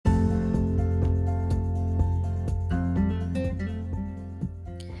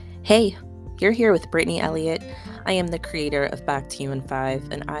Hey, you're here with Brittany Elliott. I am the creator of Back to You in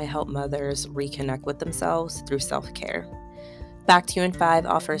 5, and I help mothers reconnect with themselves through self care. Back to You in 5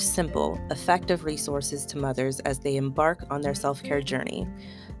 offers simple, effective resources to mothers as they embark on their self care journey,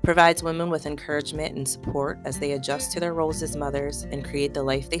 provides women with encouragement and support as they adjust to their roles as mothers and create the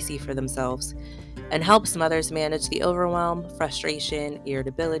life they see for themselves, and helps mothers manage the overwhelm, frustration,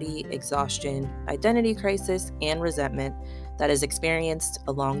 irritability, exhaustion, identity crisis, and resentment that is experienced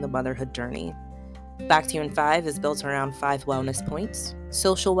along the motherhood journey. Back to You in 5 is built around 5 wellness points: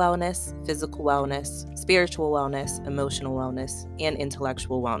 social wellness, physical wellness, spiritual wellness, emotional wellness, and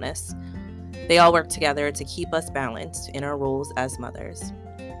intellectual wellness. They all work together to keep us balanced in our roles as mothers.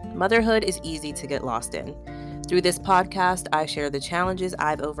 Motherhood is easy to get lost in. Through this podcast, I share the challenges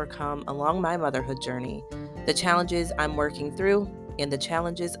I've overcome along my motherhood journey, the challenges I'm working through, and the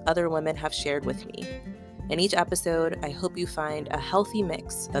challenges other women have shared with me. In each episode, I hope you find a healthy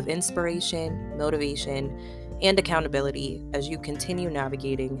mix of inspiration, motivation, and accountability as you continue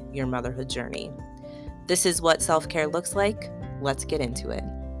navigating your motherhood journey. This is what self-care looks like. Let's get into it.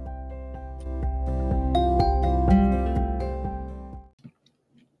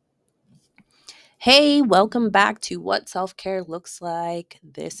 Hey, welcome back to What Self-Care Looks Like.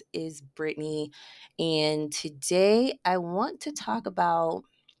 This is Brittany, and today I want to talk about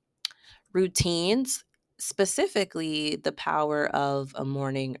routines, specifically the power of a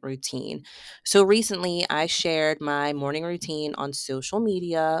morning routine. So recently I shared my morning routine on social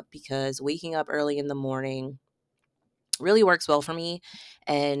media because waking up early in the morning really works well for me.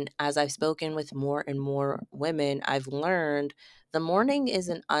 And as I've spoken with more and more women, I've learned the morning is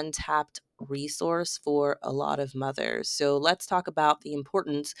an untapped resource for a lot of mothers. So let's talk about the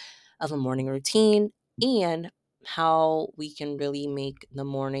importance of a morning routine and how we can really make the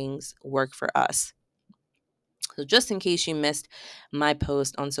mornings work for us. So, just in case you missed my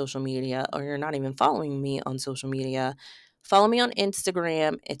post on social media or you're not even following me on social media, follow me on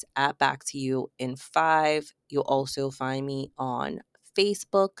Instagram. It's at Back to You in 5. You'll also find me on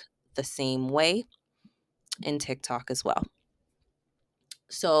Facebook the same way and TikTok as well.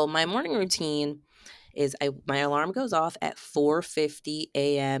 So, my morning routine is my alarm goes off at 4:50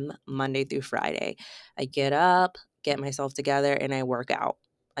 a.m. Monday through Friday. I get up, get myself together, and I work out.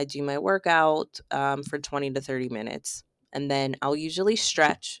 I do my workout for 20 to 30 minutes, and then I'll usually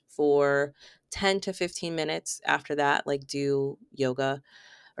stretch for 10 to 15 minutes after that, like do yoga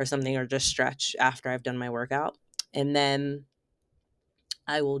or something, or just stretch after I've done my workout. And then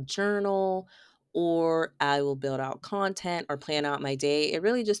I will journal or I will build out content or plan out my day. It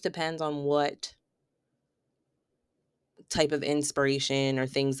really just depends on what type of inspiration or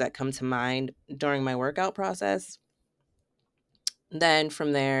things that come to mind during my workout process. Then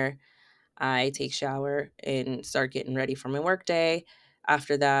from there, I take shower and start getting ready for my work day.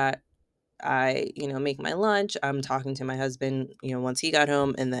 After that, I make my lunch. I'm talking to my husband once he got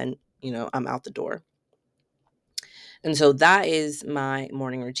home, and then I'm out the door. And so that is my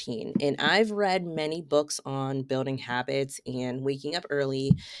morning routine. And I've read many books on building habits and waking up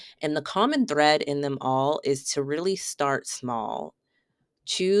early. And the common thread in them all is to really start small.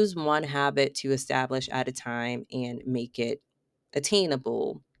 Choose one habit to establish at a time and make it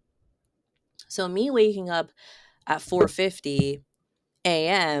attainable. So me waking up at 4:50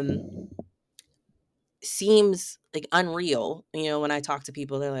 a.m. seems like unreal. When I talk to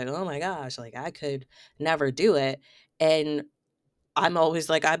people, they're like, "Oh my gosh, like I could never do it." And I'm always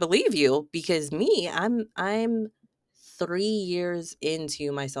like, "I believe you," because me, I'm 3 years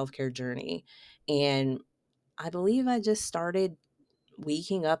into my self-care journey, and I believe I just started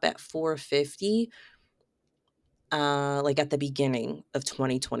waking up at 4:50 like at the beginning of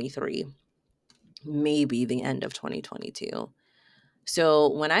 2023, maybe the end of 2022.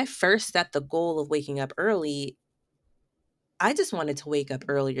 So when I first set the goal of waking up early, I just wanted to wake up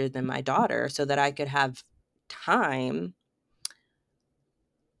earlier than my daughter so that I could have time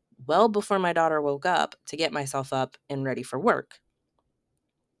well before my daughter woke up to get myself up and ready for work.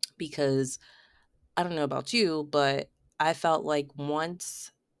 Because I don't know about you, but I felt like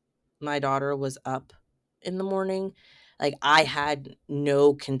once my daughter was up in the morning, like I had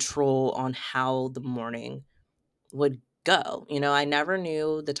no control on how the morning would go. I never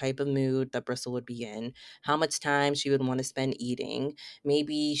knew the type of mood that Bristol would be in, how much time she would want to spend eating.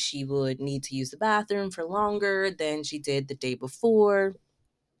 Maybe she would need to use the bathroom for longer than she did the day before.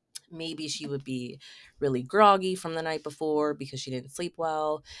 Maybe she would be really groggy from the night before because she didn't sleep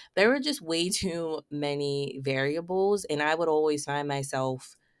well. There were just way too many variables, and I would always find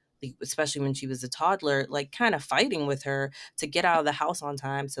myself, like, especially when she was a toddler, like kind of fighting with her to get out of the house on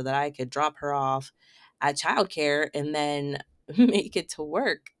time so that I could drop her off at childcare and then make it to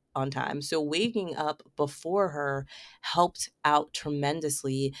work. on time. So waking up before her helped out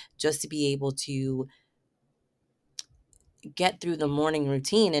tremendously just to be able to get through the morning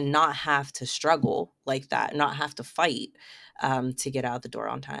routine and not have to struggle like that, not have to fight to get out the door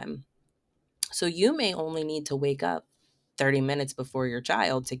on time. So you may only need to wake up 30 minutes before your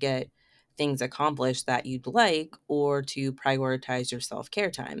child to get things accomplished that you'd like, or to prioritize your self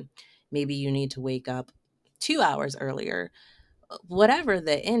care time. Maybe you need to wake up 2 hours earlier. Whatever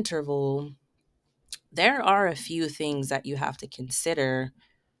the interval, there are a few things that you have to consider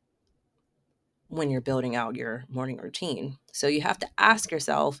when you're building out your morning routine. So you have to ask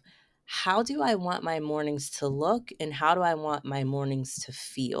yourself, how do I want my mornings to look and how do I want my mornings to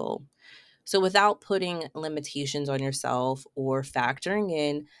feel? So without putting limitations on yourself or factoring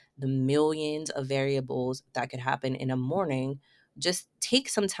in the millions of variables that could happen in a morning, just take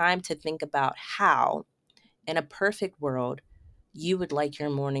some time to think about how, in a perfect world, you would like your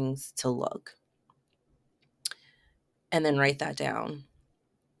mornings to look. And then write that down.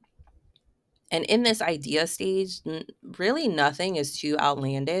 And in this idea stage, really nothing is too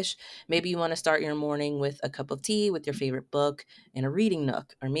outlandish. Maybe you want to start your morning with a cup of tea with your favorite book and a reading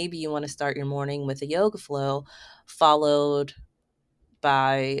nook. Or maybe you want to start your morning with a yoga flow followed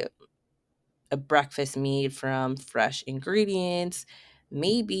by a breakfast made from fresh ingredients.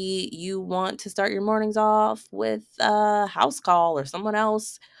 Maybe you want to start your mornings off with a house call or someone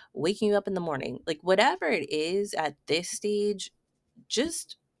else waking you up in the morning. Like whatever it is at this stage,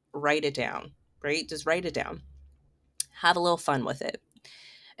 just write it down, right? Just write it down. Have a little fun with it.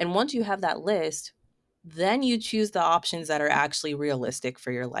 And once you have that list, then you choose the options that are actually realistic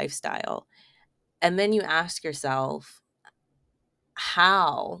for your lifestyle. And then you ask yourself,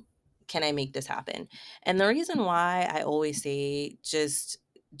 how can I make this happen? And the reason why I always say just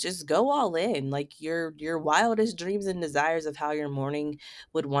go all in, like your wildest dreams and desires of how your morning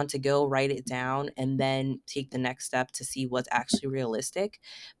would want to go, write it down and then take the next step to see what's actually realistic.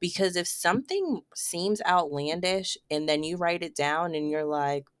 Because if something seems outlandish and then you write it down and you're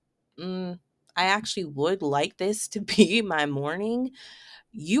like, I actually would like this to be my morning,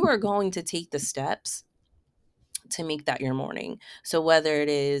 you are going to take the steps to make that your morning. So whether it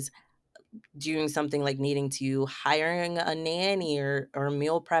is doing something like needing to hiring a nanny or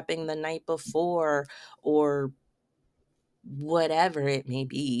meal prepping the night before or whatever it may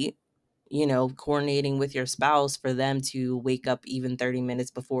be, coordinating with your spouse for them to wake up even 30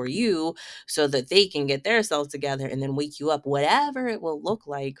 minutes before you so that they can get their selves together and then wake you up, whatever it will look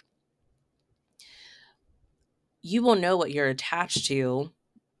like, you will know what you're attached to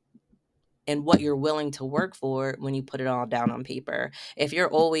and what you're willing to work for when you put it all down on paper. If you're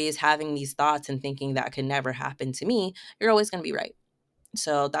always having these thoughts and thinking that could never happen to me, you're always going to be right.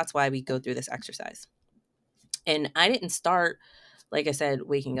 So that's why we go through this exercise. And I didn't start, like I said,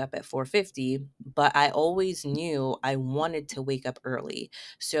 waking up at 4:50, but I always knew I wanted to wake up early.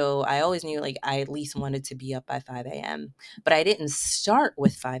 So I always knew like I at least wanted to be up by 5 a.m. But I didn't start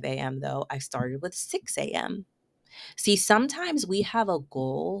with 5 a.m. though. I started with 6 a.m. See, sometimes we have a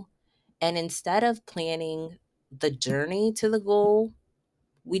goal, and instead of planning the journey to the goal,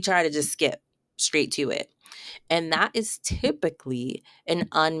 we try to just skip straight to it. And that is typically an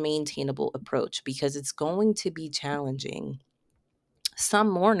unmaintainable approach because it's going to be challenging. Some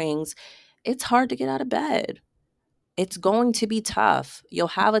mornings, it's hard to get out of bed. It's going to be tough. You'll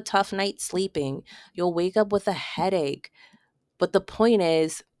have a tough night sleeping. You'll wake up with a headache. But the point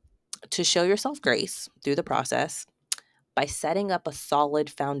is to show yourself grace through the process by setting up a solid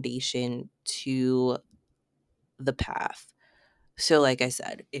foundation to the path. So, like I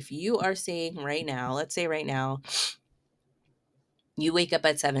said, if you are saying right now, let's say right now, you wake up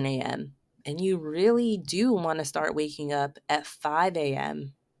at 7 a.m. and you really do want to start waking up at 5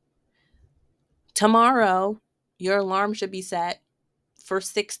 a.m. Tomorrow, your alarm should be set for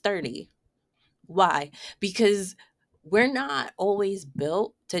 6:30. Why? Because we're not always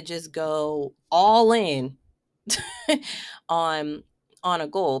built to just go all in on on a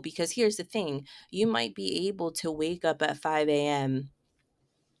goal, because here's the thing, you might be able to wake up at 5 a.m.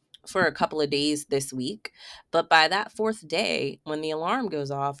 for a couple of days this week, but by that fourth day when the alarm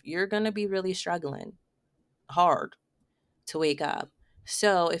goes off, you're going to be really struggling hard to wake up.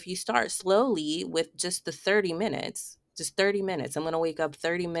 So if you start slowly with just the 30 minutes, just 30 minutes, I'm going to wake up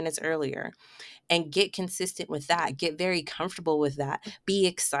 30 minutes earlier, and get consistent with that. Get very comfortable with that. Be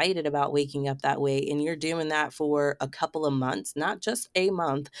excited about waking up that way. And you're doing that for a couple of months, not just a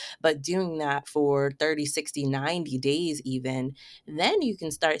month, but doing that for 30, 60, 90 days even. Then you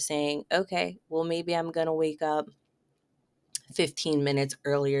can start saying, okay, well, maybe I'm going to wake up 15 minutes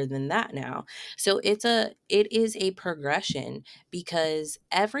earlier than that now. So it is a progression, because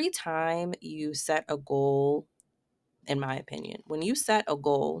every time you set a goal, in my opinion, when you set a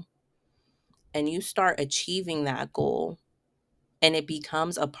goal and you start achieving that goal and it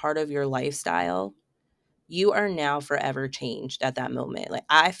becomes a part of your lifestyle, you are now forever changed at that moment. Like,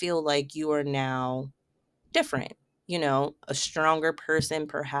 I feel like you are now different, a stronger person,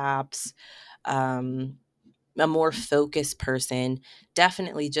 perhaps, um, a more focused person,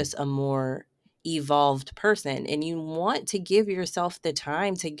 definitely just a more evolved person. And you want to give yourself the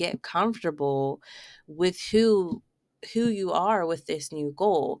time to get comfortable with who you are with this new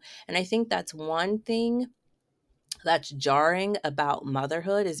goal. And I think that's one thing that's jarring about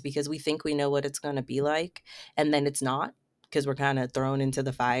motherhood, is because we think we know what it's going to be like, and then it's not, because we're kind of thrown into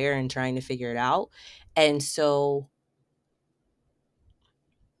the fire and trying to figure it out. And so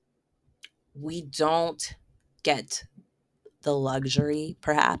we don't get the luxury,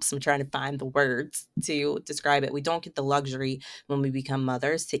 perhaps, I'm trying to find the words to describe it. We don't get the luxury when we become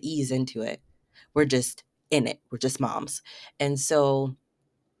mothers to ease into it. We're just in it. We're just moms. And so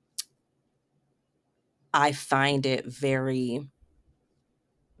I find it very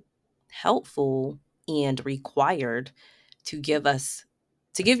helpful and required to give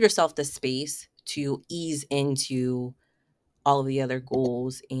yourself the space to ease into all of the other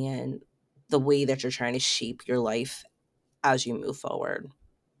goals and the way that you're trying to shape your life as you move forward.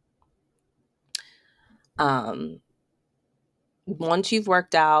 Um, Once you've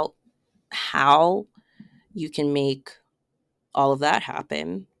worked out how you can make all of that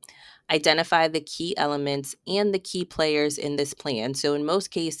happen, identify the key elements and the key players in this plan. So, in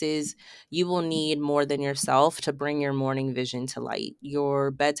most cases, you will need more than yourself to bring your morning vision to light.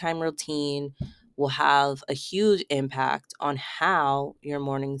 Your bedtime routine will have a huge impact on how your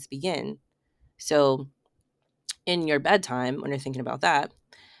mornings begin. So, in your bedtime, when you're thinking about that,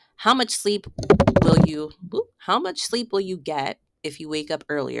 how much sleep will you get if you wake up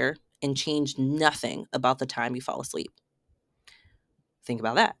earlier and change nothing about the time you fall asleep? Think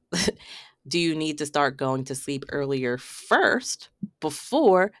about that. Do you need to start going to sleep earlier first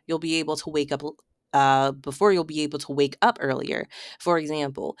before you'll be able to wake up earlier? For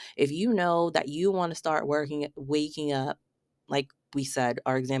example, if you know that you want to start waking up, like we said,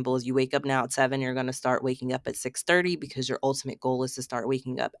 our example is you wake up now at 7, you're going to start waking up at 6:30 because your ultimate goal is to start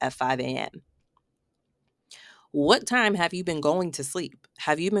waking up at 5 a.m. What time have you been going to sleep?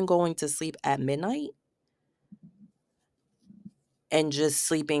 Have you been going to sleep at midnight and just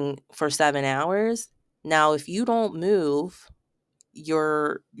sleeping for 7 hours? Now, if you don't move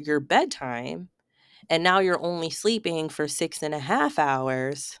your bedtime and now you're only sleeping for 6.5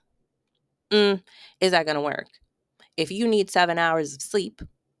 hours, is that going to work? If you need 7 hours of sleep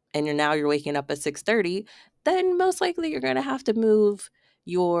and you're waking up at 6:30, then most likely you're going to have to move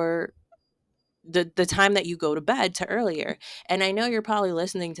your the time that you go to bed to earlier. And I know you're probably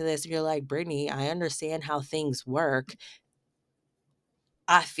listening to this and you're like, Brittany, I understand how things work.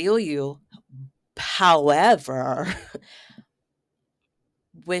 I feel you. However,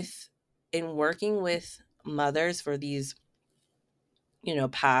 with in working with mothers for these,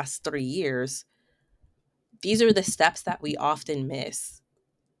 past 3 years, these are the steps that we often miss.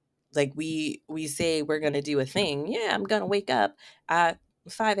 Like, we say we're going to do a thing. Yeah, I'm going to wake up at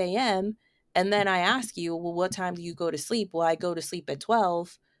 5 a.m. And then I ask you, well, what time do you go to sleep? Well, I go to sleep at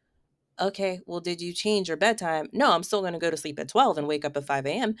 12. Okay, well, did you change your bedtime? No, I'm still going to go to sleep at 12 and wake up at 5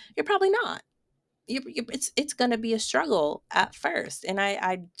 a.m. You're probably not. It's going to be a struggle at first. And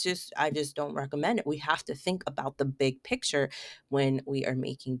I just don't recommend it. We have to think about the big picture when we are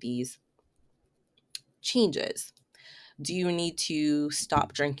making these changes. Do you need to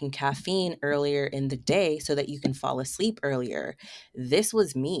stop drinking caffeine earlier in the day so that you can fall asleep earlier? This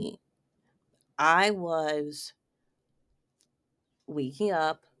was me. I was waking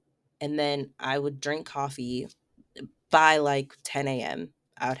up and then I would drink coffee by like 10 a.m.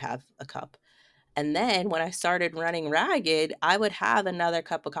 I would have a cup. And then when I started running ragged, I would have another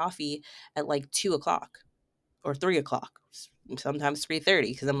cup of coffee at like 2 o'clock or 3 o'clock, sometimes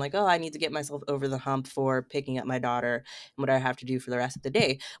 3:30, because I'm like, oh, I need to get myself over the hump for picking up my daughter and what I have to do for the rest of the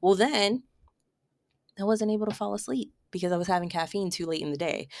day. Well, then I wasn't able to fall asleep because I was having caffeine too late in the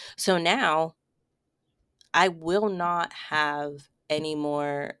day. So now I will not have any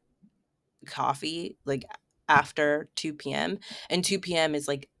more coffee like after 2 p.m. And 2 p.m. is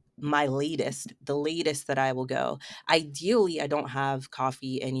like the latest that I will go. Ideally, I don't have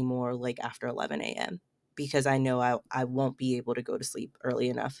coffee anymore like after 11 a.m. because I know I won't be able to go to sleep early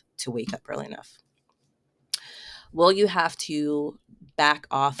enough to wake up early enough. Will you have to back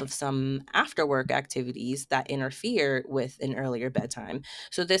off of some after work activities that interfere with an earlier bedtime.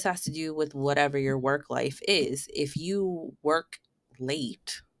 So this has to do with whatever your work life is. If you work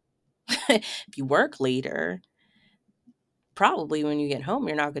late, if you work later, probably when you get home,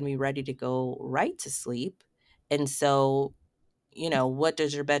 you're not going to be ready to go right to sleep. And so, what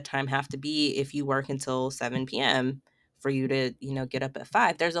does your bedtime have to be if you work until 7 p.m. for you to, get up at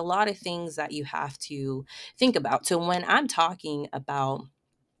 5? There's a lot of things that you have to think about. So when I'm talking about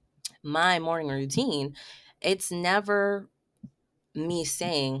my morning routine, it's never me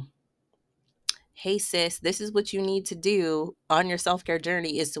saying, hey sis, this is what you need to do on your self-care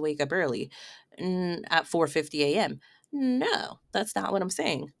journey is to wake up early at 4:50 a.m. No, that's not what I'm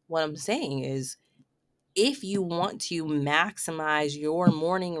saying. What I'm saying is, if you want to maximize your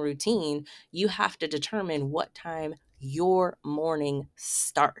morning routine, you have to determine what time your morning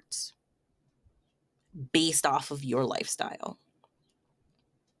starts based off of your lifestyle.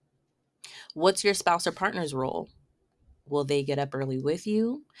 What's your spouse or partner's role? Will they get up early with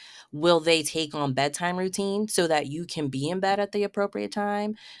you? Will they take on bedtime routine so that you can be in bed at the appropriate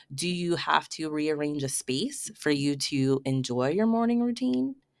time? Do you have to rearrange a space for you to enjoy your morning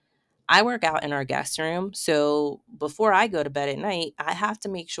routine? I work out in our guest room, so before I go to bed at night, I have to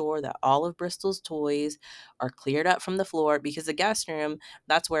make sure that all of Bristol's toys are cleared up from the floor, because the guest room,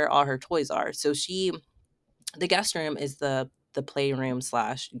 that's where all her toys are. So the guest room is the playroom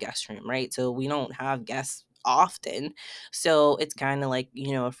slash guest room, right? So we don't have guests often. So it's kind of like,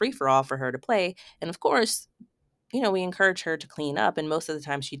 a free for all for her to play. And of course, we encourage her to clean up, and most of the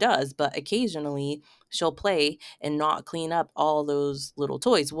time she does, but occasionally she'll play and not clean up all those little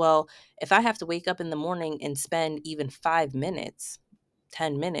toys. Well, if I have to wake up in the morning and spend even 5 minutes,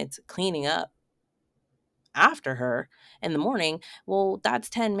 10 minutes cleaning up after her in the morning, well, that's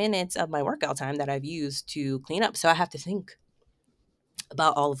 10 minutes of my workout time that I've used to clean up. So I have to think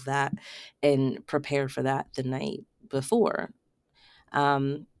about all of that and prepare for that the night before.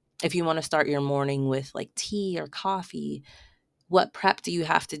 Um, if you want to start your morning with like tea or coffee, what prep do you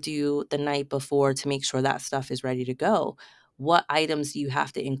have to do the night before to make sure that stuff is ready to go? What items do you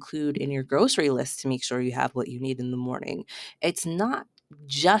have to include in your grocery list to make sure you have what you need in the morning? It's not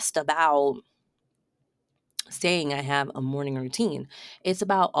just about saying I have a morning routine. It's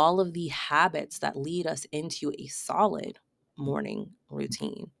about all of the habits that lead us into a solid morning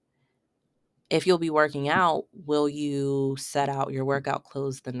routine. If you'll be working out, will you set out your workout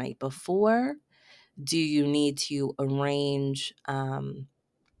clothes the night before? Do you need to arrange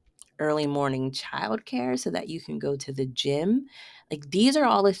early morning childcare so that you can go to the gym? Like, these are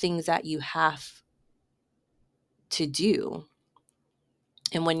all the things that you have to do.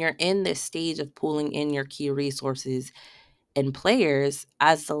 And when you're in this stage of pulling in your key resources and players,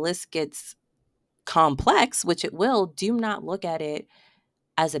 as the list gets complex, which it will, do not look at it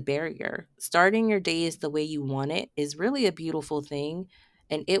as a barrier. Starting your days the way you want it is really a beautiful thing.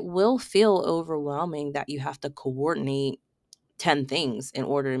 And it will feel overwhelming that you have to coordinate 10 things in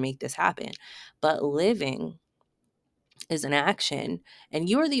order to make this happen. But living is an action, and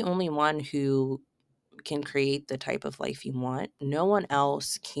you are the only one who can create the type of life you want. No one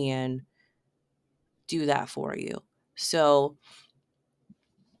else can do that for you. So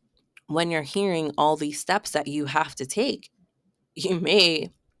when you're hearing all these steps that you have to take, you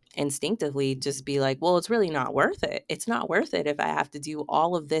may instinctively just be like, well, it's really not worth it. It's not worth it if I have to do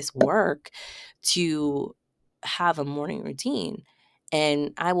all of this work to have a morning routine.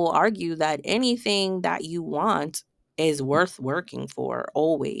 And I will argue that anything that you want is worth working for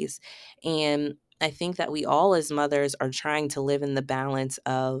always. And I think that we all, as mothers, are trying to live in the balance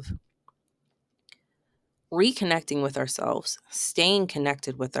of reconnecting with ourselves, staying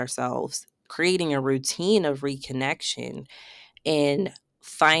connected with ourselves, creating a routine of reconnection, and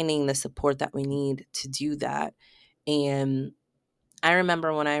finding the support that we need to do that. And I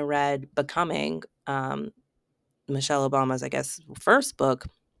remember when I read Becoming, Michelle Obama's, I guess, first book,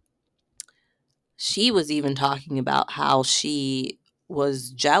 she was even talking about how she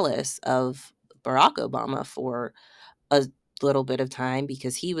was jealous of Barack Obama for a little bit of time,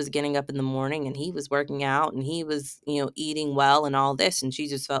 because he was getting up in the morning and he was working out and he was, eating well and all this. And she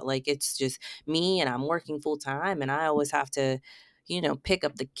just felt like, it's just me and I'm working full time and I always have to, pick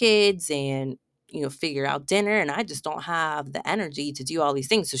up the kids and, figure out dinner. And I just don't have the energy to do all these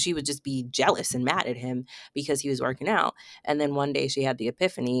things. So she would just be jealous and mad at him because he was working out. And then one day she had the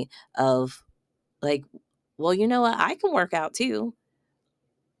epiphany of like, well, you know what? I can work out too.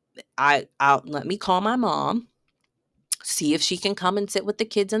 I'll let me call my mom, see if she can come and sit with the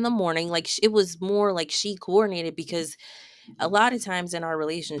kids in the morning. Like, it was more like she coordinated, because a lot of times in our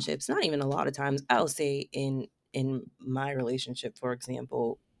relationships, not even a lot of times, I'll say in in my relationship, for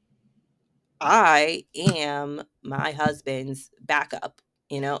example, I am my husband's backup.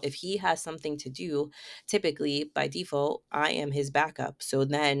 If he has something to do, typically by default, I am his backup. So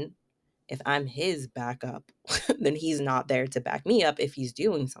then if I'm his backup, then he's not there to back me up if he's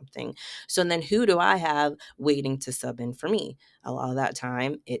doing something. So then who do I have waiting to sub in for me? A lot of that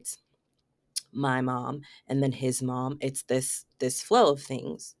time it's my mom, and then his mom. It's this flow of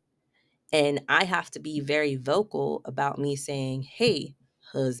things. And I have to be very vocal about me saying, hey,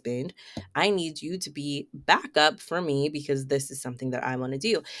 husband, I need you to be backup for me because this is something that I want to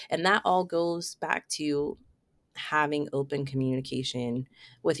do. And that all goes back to having open communication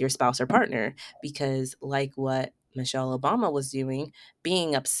with your spouse or partner, because like what Michelle Obama was doing,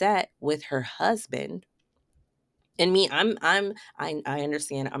 being upset with her husband. And me, I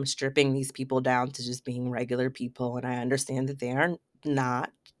understand I'm stripping these people down to just being regular people, and I understand that they are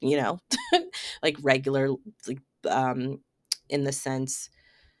not, you know, like regular, like in the sense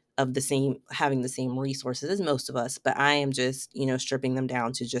of the same having the same resources as most of us, but I am just, stripping them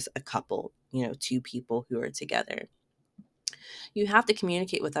down to just a couple, two people who are together. You have to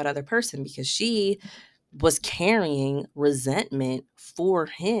communicate with that other person because she was carrying resentment for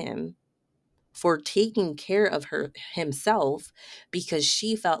him for taking care of himself, because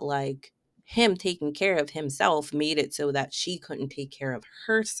she felt like him taking care of himself made it so that she couldn't take care of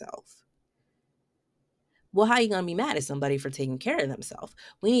herself. Well, how are you going to be mad at somebody for taking care of themselves?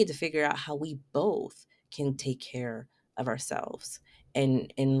 We need to figure out how we both can take care of ourselves,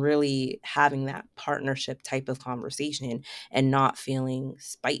 and really having that partnership type of conversation and not feeling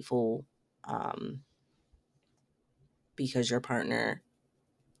spiteful because your partner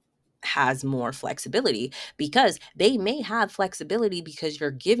has more flexibility, because they may have flexibility because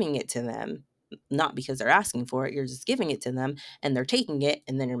you're giving it to them, not because they're asking for it. You're just giving it to them and they're taking it,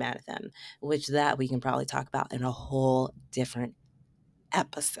 and then you're mad at them, which that we can probably talk about in a whole different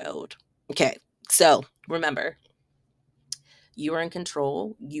episode. Okay, so remember, you are in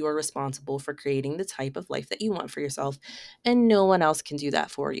control. You are responsible for creating the type of life that you want for yourself, and no one else can do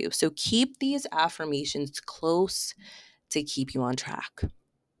that for you. So keep these affirmations close to keep you on track.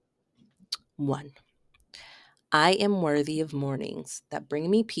 1, I am worthy of mornings that bring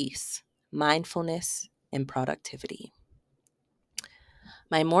me peace, mindfulness, and productivity.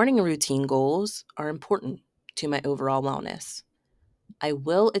 My morning routine goals are important to my overall wellness. I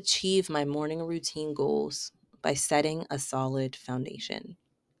will achieve my morning routine goals by setting a solid foundation.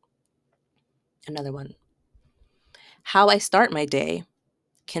 Another one. How I start my day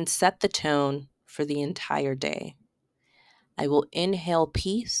can set the tone for the entire day. I will inhale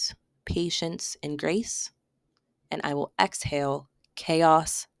peace, patience, and grace, and I will exhale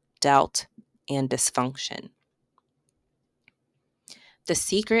chaos, doubt, and dysfunction. The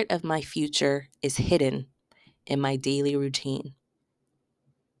secret of my future is hidden in my daily routine.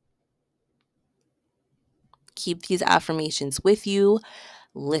 Keep these affirmations with you.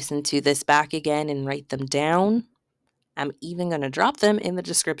 Listen to this back again and write them down. I'm even going to drop them in the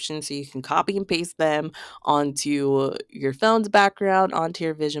description so you can copy and paste them onto your phone's background, onto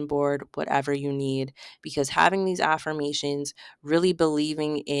your vision board, whatever you need. Because having these affirmations, really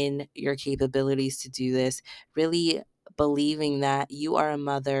believing in your capabilities to do this, really believing that you are a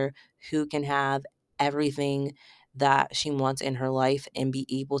mother who can have everything that she wants in her life and be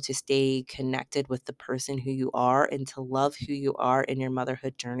able to stay connected with the person who you are and to love who you are in your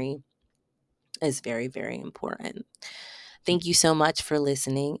motherhood journey is very, very important. Thank you so much for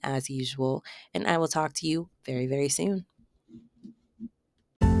listening, as usual, and I will talk to you very, very soon.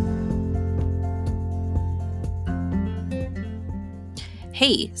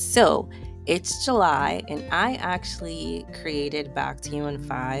 Hey, so it's July, and I actually created Back to You in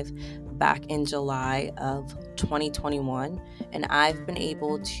 5 back in July of 2021, and I've been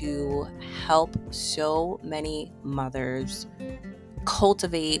able to help so many mothers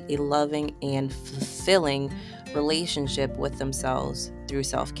cultivate a loving and fulfilling relationship with themselves through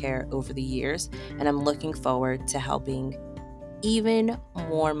self-care over the years. And I'm looking forward to helping even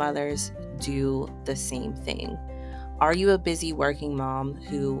more mothers do the same thing. Are you a busy working mom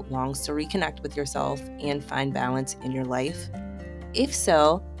who longs to reconnect with yourself and find balance in your life? If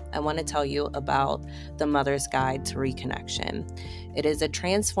so, I want to tell you about the Mother's Guide to Reconnection. It is a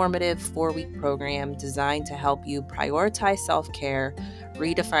transformative 4-week program designed to help you prioritize self-care,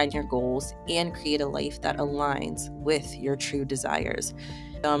 redefine your goals, and create a life that aligns with your true desires.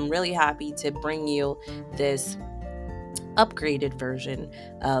 So I'm really happy to bring you this upgraded version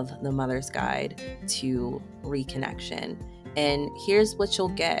of the Mother's Guide to Reconnection. And here's what you'll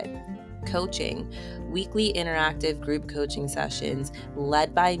get. coaching, weekly interactive group coaching sessions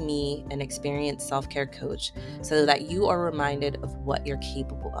led by me, an experienced self-care coach, so that you are reminded of what you're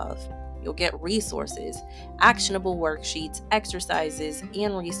capable of. You'll get resources, actionable worksheets, exercises,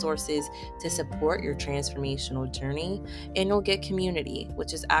 and resources to support your transformational journey. And you'll get community,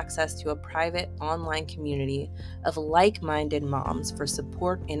 which is access to a private online community of like-minded moms for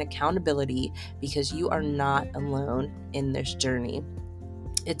support and accountability, because you are not alone in this journey.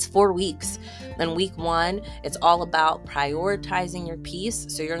 It's 4 weeks. Then week 1, it's all about prioritizing your peace.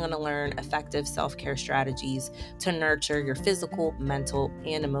 So you're going to learn effective self-care strategies to nurture your physical, mental,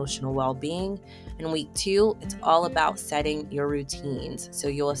 and emotional well-being. In week 2, it's all about setting your routines. So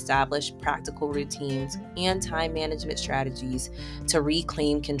you'll establish practical routines and time management strategies to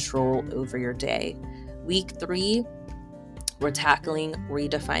reclaim control over your day. Week 3, we're tackling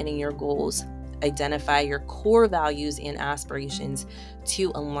redefining your goals. Identify your core values and aspirations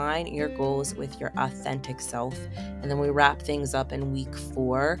to align your goals with your authentic self. And then we wrap things up in week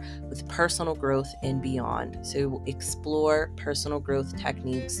 4 with personal growth and beyond. So explore personal growth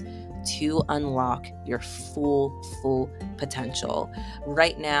techniques to unlock your full potential.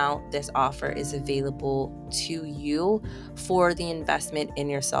 Right now, this offer is available to you for the investment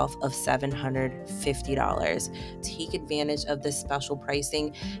in yourself of $750. Take advantage of this special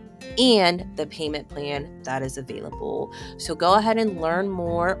pricing and the payment plan that is available. So go ahead and learn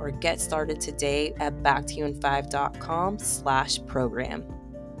more or get started today at backtouin5.com/program.